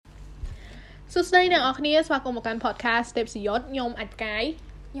សួស្តីអ្នកនរគ្នាស្វាគមន៍មកកាន់ podcast ទេពសយុទ្ធខ្ញុំអាចកាយ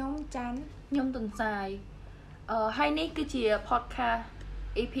ខ្ញុំចាន់ខ្ញុំទុនសាយហើយនេះគឺជា podcast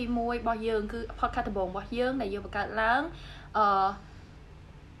EP 1របស់យើងគឺ podcast ដំបូងរបស់យើងដែលយើងបង្កើតឡើង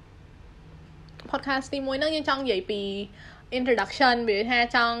podcast ទី1ហ្នឹងយើងចង់និយាយពី introduction វាថា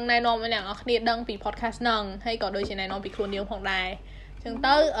ចង់ណែនាំឲ្យអ្នកនរគ្នាដឹងពី podcast ហ្នឹងហើយក៏ដូចជាណែនាំពីខ្លួនយើងផងដែរអញ្ចឹង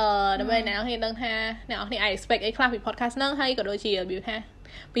ទៅដើម្បីអ្នកនរគ្នាដឹងថាអ្នកនរគ្នាអាច expect អីខ្លះពី podcast ហ្នឹងហើយក៏ដូចជារបៀបថា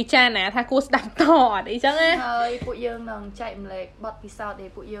ពីចាណាថាគួរស្ដាប់តអត់អីចឹងណាហើយពួកយើងនឹងចែកម្លែកបទពិសោធន៍ដែល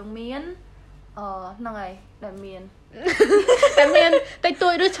ពួកយើងមានហ្នឹងហើយដែលមានតិចតួ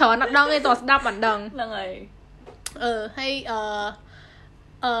ចឬច្រើនអត់ដឹងទេតោះស្ដាប់មិនដឹងហ្នឹងហើយហើយ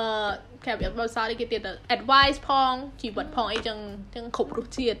គេប្រាប់បទពិសោធន៍គេទៀតទៅ advice ផងជីវិតផងអីចឹងគ្រប់រស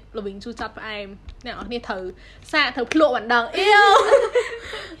ជាតិល្វីងជូរចត់ផ្អែមអ្នកនរគ្នាត្រូវសាកត្រូវភ្លក់មិនដឹងអៀវ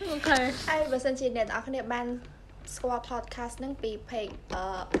អូខេហើយបើសិនជាអ្នកនរគ្នាបានស្គាល់ podcast ហ្នឹងពី page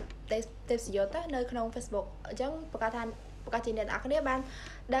ទេពសយុទ្ធនៅក្នុង Facebook អញ្ចឹងប្រកាសជាអ្នកនរគ្នាបាន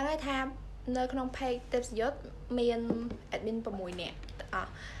ដឹងហើយថានៅក្នុង page ទេពសយុទ្ធមាន admin 6នាក់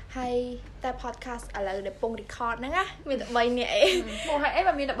ហើយតែ podcast ឥឡូវដែលពង record ហ្នឹងណាមានតែ3នាក់ឯងមកហើយអី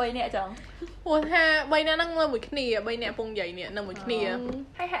បើមានតែ3នាក់ចឹងព្រោះថា3នាក់ហ្នឹងនៅមួយគ្នា3នាក់ពងយាយនេះនៅមួយគ្នា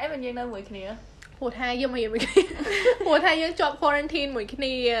ហើយហេតុអីបើយើងនៅមួយគ្នាព្រោះថាយើងមកមួយគ្នាព្រោះថាយើងជាប់ quarantine មួយគ្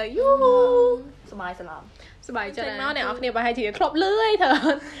នាយូសบายសឡំសบายចិត្តណាស់អ្នកនរគ្នាប្រហែលជាធ្លាប់លឺហើយទៅ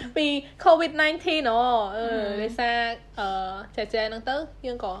ពី COVID-19 ដោយសារចែហ្នឹងទៅ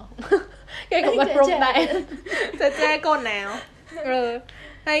យើងក៏គេក៏បាត់ព្រមដែរចែកូនណាវ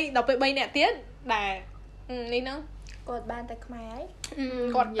ហើយដល់ពេល3នាក់ទៀតដែលនេះហ្នឹងគាត់បានទៅខ្មែរ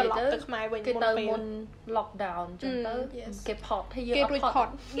គាត់ត្រឡប់ទៅខ្មែរវិញមុនពេលមុន lockdown ចឹងទៅគេផតហើយយើងអត់ផត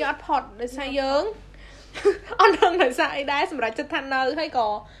យើងអត់ផតដោយសារយើងអត់ដឹងដោយសារអីដែរសម្រាប់ចិត្តថានៅហើយក៏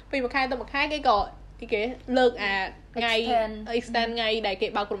ពីមួយខែទៅមួយខែគេក៏គេលើកអាថ្ងៃ extend ថ្ងៃដែលគេ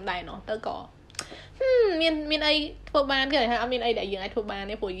បើកព្រំដែនទៅក៏មានអីធ្វើបានគេថាអត់មានអីដែលយើងអាចធ្វើបាន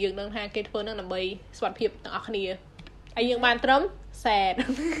ទេព្រោះយើងដឹងថាគេធ្វើនឹងដើម្បីសុខភាពទាំងអស់គ្នាហើយយើងបានត្រឹម sad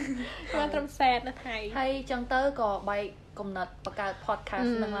បានត្រឹម sad នៅថៃហើយចឹងទៅក៏បែកកំណត់បង្កើត podcast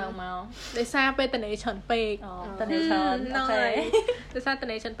នឹងឡើងមកដោយសារពេលតនេច្រើនពេកតនេច្រើនអូខេដោយសារត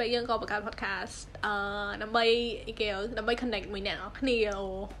នេច្រើនពេកយើងក៏បង្កើត podcast ដើម្បីដើម្បី connect មួយអ្នកនរគ្នា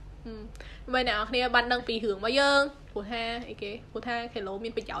ដើម្បីអ្នកនរគ្នាបានដឹងពីរឿងរបស់យើងព្រោះថាគេឡូមា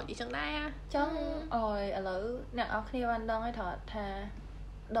នប្រយោជន៍អីចឹងដែរចឹងឥឡូវអ្នកនរគ្នាបានដឹងហើយថា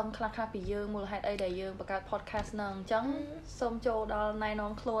ដឹងខ្លះពីយើងមូលហេតុអីដែលយើងបង្កើត podcast ហ្នឹងអញ្ចឹងសូមចូលដល់ណែ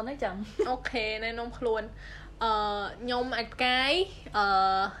នាំខ្លួនហ្នឹងចឹងអូខេណែនាំខ្លួនខ្ញុំអាចផ្កាយ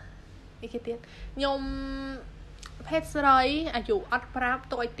នេះគេទៀតខ្ញុំភេទស្រីអាយុអត់ប្រាប់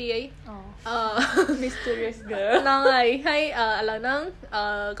ទុកឲ្យទាយmysterious girl ហ្នឹងហើយឥឡូវហ្នឹង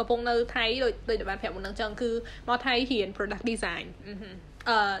កំពុងនៅថៃដូចបានប្រាប់មុនហ្នឹងចឹងគឺមកថៃរៀន product design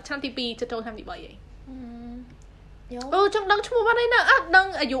ឆ្នាំទី2ចូលឆ្នាំទី3ហីចង់ដឹងឈ្មោះបាត់អីណាអត់ដឹង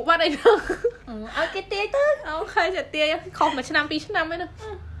អាយុបាត់អីណាឲ្យគេទាយទៅអូខេចាទាយខុសមួយឆ្នាំ2ឆ្នាំឯណា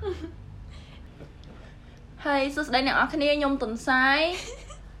ហើយសួស្តីអ្នកនរគ្នាខ្ញុំទុនសាយ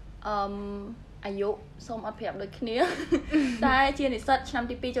អាយុសូមអត់ប្រាប់ដូចគ្នាតែជានិស្សិតឆ្នាំ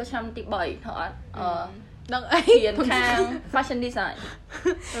ទី2ចូលឆ្នាំទី3ត្រូវអត់ដឹងអីរៀនខាង fashion design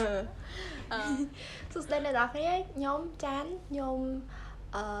សួស្តីអ្នកនរគ្នាខ្ញុំចាន់ខ្ញុំ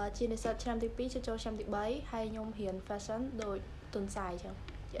ជានិស្សិតឆ្នាំទី2ចូលឆ្នាំទី3ហើយខ្ញុំរៀន fashion ដូចទុនសាយចឹង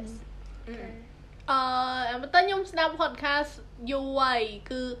yes តែខ្ញុំស្ដាប់ podcast យូរហើយ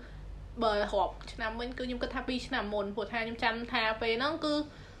គឺបើរាប់ឆ្នាំវិញគឺខ្ញុំគិតថា2ឆ្នាំមុនព្រោះថាខ្ញុំចាំថាពេលហ្នឹងគឺ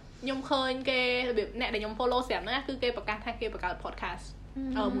ខ្ញុំឃើញគេរបៀបអ្នកដែលខ្ញុំ follow ស្រាប់ហ្នឹងគឺគេប្រកាសថាគេបង្កើត podcast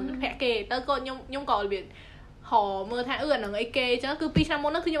មួយមិត្តភក្តិគេទៅក៏ខ្ញុំក៏របៀបមើលថាអាហ្នឹងអីគេអញ្ចឹងគឺ2ឆ្នាំមុ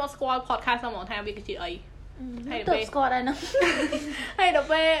នហ្នឹងគឺខ្ញុំអត់ស្គាល់ podcast ហ្មងថាវាគឺជាអីហើយទៅស្គាល់ដែរហ្នឹងហើយដល់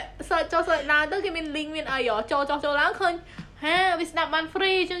ពេល search ឡើងទៅគេមាន link មានអីចូលឡើងឃើញវាស្ដាប់បាន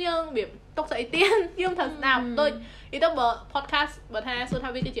free អញ្ចឹងយើងរបៀបຕົកស្អីទៀតយើងត្រូវស្ដាប់ដូចនិយាយទៅបើ podcast បើថាសួរថា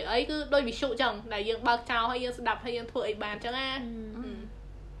វាគឺជាអីគឺដូចវិទ្យុអញ្ចឹងដែលយើងបើកចោលហើយយើងស្ដាប់ហើយយើងធ្វើអីបានអញ្ចឹងណា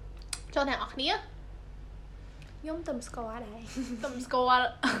ចូលអ្នកនរគ្នាខ្ញុំទៅស្គាល់ដែរ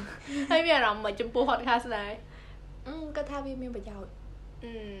ហើយមានអារម្មណ៍មិនចំពោះ podcast ដែរគាត់ថាវាមានប្រយោជន៍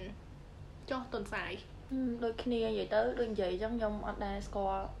ចុះទុនសាយដូចគ្នានិយាយទៅដូចនិយាយអញ្ចឹងខ្ញុំអត់ដែរស្គា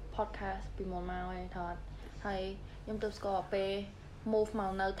ល់ podcast ពីមុនមកទេថតហើយខ្ញុំទៅស្គាល់ពេល move ម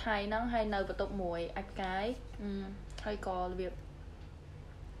កនៅថៃហ្នឹងហើយនៅបន្ទប់មួយអាចផ្កាយហើយក៏របៀប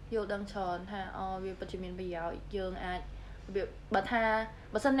យល់ដឹងច្រើនថាវាពិតជាមានប្រយោជន៍យើងអាចរបៀប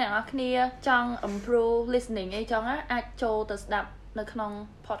បើសិនអ្នកនរគ្នាចង់ improve listening អីចឹងអាចចូលទៅស្ដាប់នៅក្នុង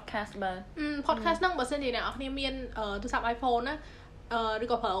podcast បាទ podcast ហ្នឹងបើសិនជាអ្នកនរគ្នាមានទូរស័ព្ទ iPhone ណាឬ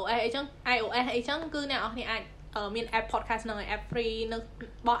ក៏ប្រើ OS អីចឹង iOS អីចឹងគឺអ្នកនរគ្នាអាច មាន app podcast នឹង app free នៅរ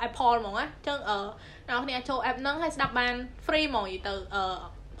បស់ Apple ហ្មងណាអញ្ចឹងអ្នកនរគ្នាចូល app ហ្នឹងហើយស្ដាប់បាន free ហ្មងនិយាយទៅ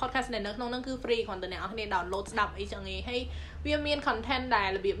podcast នៅក្នុងហ្នឹងគឺ free គ្រាន់តែអ្នកនរគ្នា download ស្ដាប់អីចឹងឯងហើយវាមាន content ដែល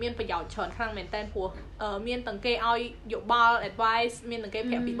របៀបមានប្រយោជន៍ច្រើនខ្លាំងមែនតើព្រោះមានទាំងគេឲ្យយោបល់ advice មានទាំងគេ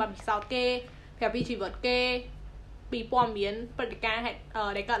ប្រាប់ពីបទពិសោធន៍គេប្រាប់ពីជីវិតគេពីព័ត៌មានព្រឹត្តិការណ៍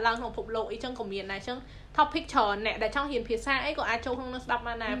ដែលកើតឡើងក្នុងពិភពលោកអីចឹងក៏មានដែរអញ្ចឹង topic ច្រើនអ្នកដែលចង់រៀនភាសាអីក៏អាចចូលក្នុងនោះស្ដាប់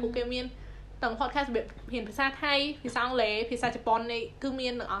បានដែរពួកគេមានទាំង podcast របៀបរៀនភាសាថៃភាសាអង់គ្លេសភាសាជប៉ុននេះគឺមា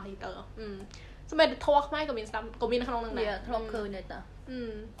នទាំងអស់នេះទៅសម្រាប់ធម៌ខ្មែរក៏មានស្ដាប់ក៏មាននៅក្នុងនោះដែរធ្លាប់ឃើញដែរតើ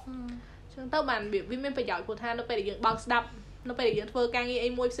ចឹងទៅបានវាមានប្រយោជន៍ព្រោះថានៅពេលដែលយើងបើកស្ដាប់នៅពេលដែលយើងធ្វើការងារអី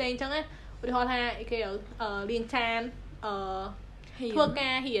មួយផ្សេងចឹងណាឧទាហរណ៍ថាគេលាងចានធ្វើកា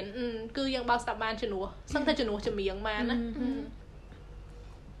ររៀនគឺយើងបើកស្ដាប់បានជំនួសសឹងតែជំនួសចម្រៀងបានណា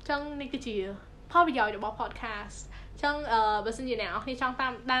ចឹងនេះគឺជាផលប្រយោជន៍របស់ podcast ចឹងបើសិនជាអ្នកនរគ្នាចង់តា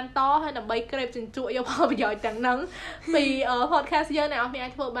មដានតហើយដើម្បីក្រេបជញ្ជក់យកផលប្រយោជន៍ទាំងហ្នឹងពី podcast យើងអ្នកនរគ្នាអា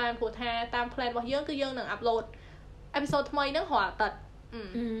ចធ្វើបានព្រោះថាតាម plan របស់យើងគឺយើងនឹង upload episode ថ្មីហ្នឹងរាល់អាទិត្យ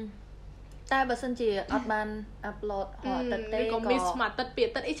តែបើសិនជាអត់បាន upload រាល់អាទិត្យទេក៏ miss មួយអាទិត្យពីរ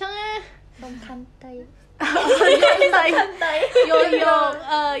អាទិត្យអីចឹងណាសុំខន្តីយ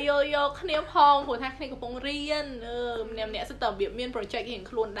កគ្នាផងព្រោះថាគ្នាកំពុងរៀនម្នាក់សិតតែរបៀបមាន project រៀង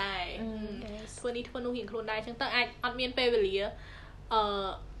ខ្លួនដែរធ្វើនេះធ្វើនោះរៀងខ្លួនដែរអញ្ចឹងទៅអាចអត់មានពេលវេលា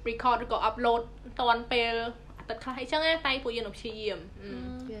record ឬក៏ upload តាន់ពេលអាទិត្យខ្លះអីចឹងណាតែពួកយើងនឹងព្យាយាម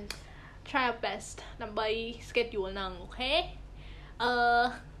try our best ដើម្បី schedule ហ្នឹងអូខេ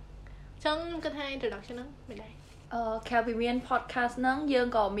ចឹងគាត់ថា introduction ហ្នឹងមិនដែរក្រៅពីមាន podcast ហ្នឹងយើង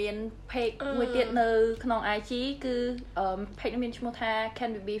ក៏មាន page មួយទៀតនៅក្នុង IG គឺ page ហ្នឹងមានឈ្មោះថា Can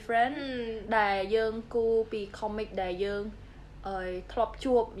We Be Friends ដែលយើងគូពី comic ដែលយើងធ្លាប់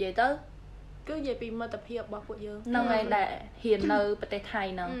ជួបនិយាយទៅគឺនិយាយពីមិត្តភាពរបស់ពួកយើងហ្នឹងហើយដែលរៀននៅប្រទេសថៃ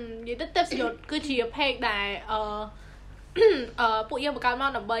ហ្នឹងនិយាយទៅ tips យុទ្ធគឺជា page ដែលពួកយើងបង្កើតមក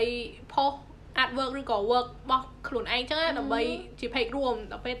ដើម្បីផុសartwork ឬក៏ work របស់ខ្លួនឯងចឹងណាដើម្បីជា page រួម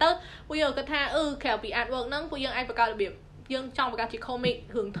ដល់ពេលទៅពួកយើងគិតថាក្រៅពី artwork ហ្នឹងពួកយើងអាចបង្កើតរបៀបយើងចង់បង្កើតជា comic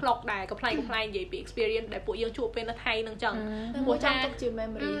រឿងថ្លុកដែរកំ pl ែងនិយាយពី experience ដែលពួកយើងជួបពេលនៅថៃហ្នឹងចឹងពួកចង់ទុកជា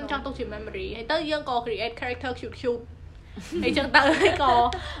memory ហើយទៅយើងក៏ create character cute ហើយចឹងទៅហើយក៏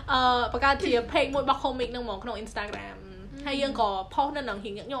បង្កើតជា page មួយរបស់ comic ហ្នឹងហ្មងក្នុង Instagram ហើយយើងក៏ post នៅនឹងរៀ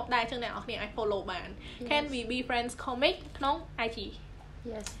ងញឹកញាប់ដែរចឹងអ្នកនរគ្នាអាច follow បាន Can We Be Friends comic ក្នុង IG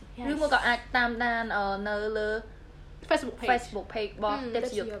Yes ឬមកក៏អាចតាមដាននៅលើ Facebook page របស់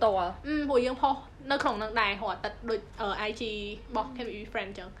Tips យុទ្ធតលព្រោះយើងផុសនៅក្នុងហ្នឹងដែររាល់អាទិត្យដូច IG របស់ Can We Be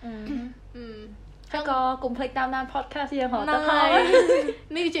Friends ចឹងហើយក៏កុំភ្លេចតាមដាន podcast យើងហ៎ទៅហើយ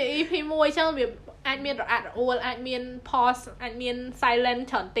នេះជា EP 1ចឹងវាអាចមានរអាក់រអួលអាចមាន pause អាចមាន silent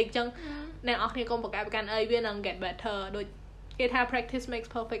ច្រើនតិចចឹងអ្នកនរគ្នាកុំប្រកែកប្រកាន់អីវានឹង get better ដូចគេថា practice makes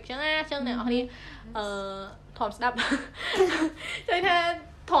perfect ចឹងណាចឹងអ្នកនរគ្នាធំស្ដាប់ជួយថា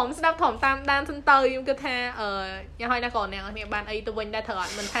ធំស្ដាប់ធំតាមដានសិនទៅខ្ញុំគិតថាយ៉ាងហោចណាស់ក៏អ្នកនរគ្នាបានអីទៅវិញដែរត្រូវអ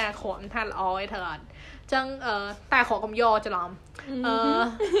ត់មិនថាអាក្រក់មិនថាល្អទេត្រូវអត់ចឹងតែអាក្រក់កុំយកច្រឡំ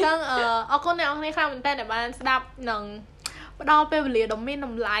ចឹងអរគុណអ្នកនរគ្នាខ្លាំងមែនតើដែលបានស្ដាប់និងផ្ដល់ពេលវេលាដ៏មានត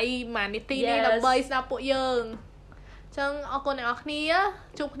ម្លៃមួយនាទីនេះដើម្បីស្ដាប់ពួកយើងចឹងអរគុណអ្នកនរគ្នា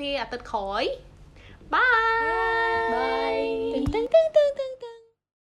ជួបគ្នាអាទិត្យក្រោយបាយ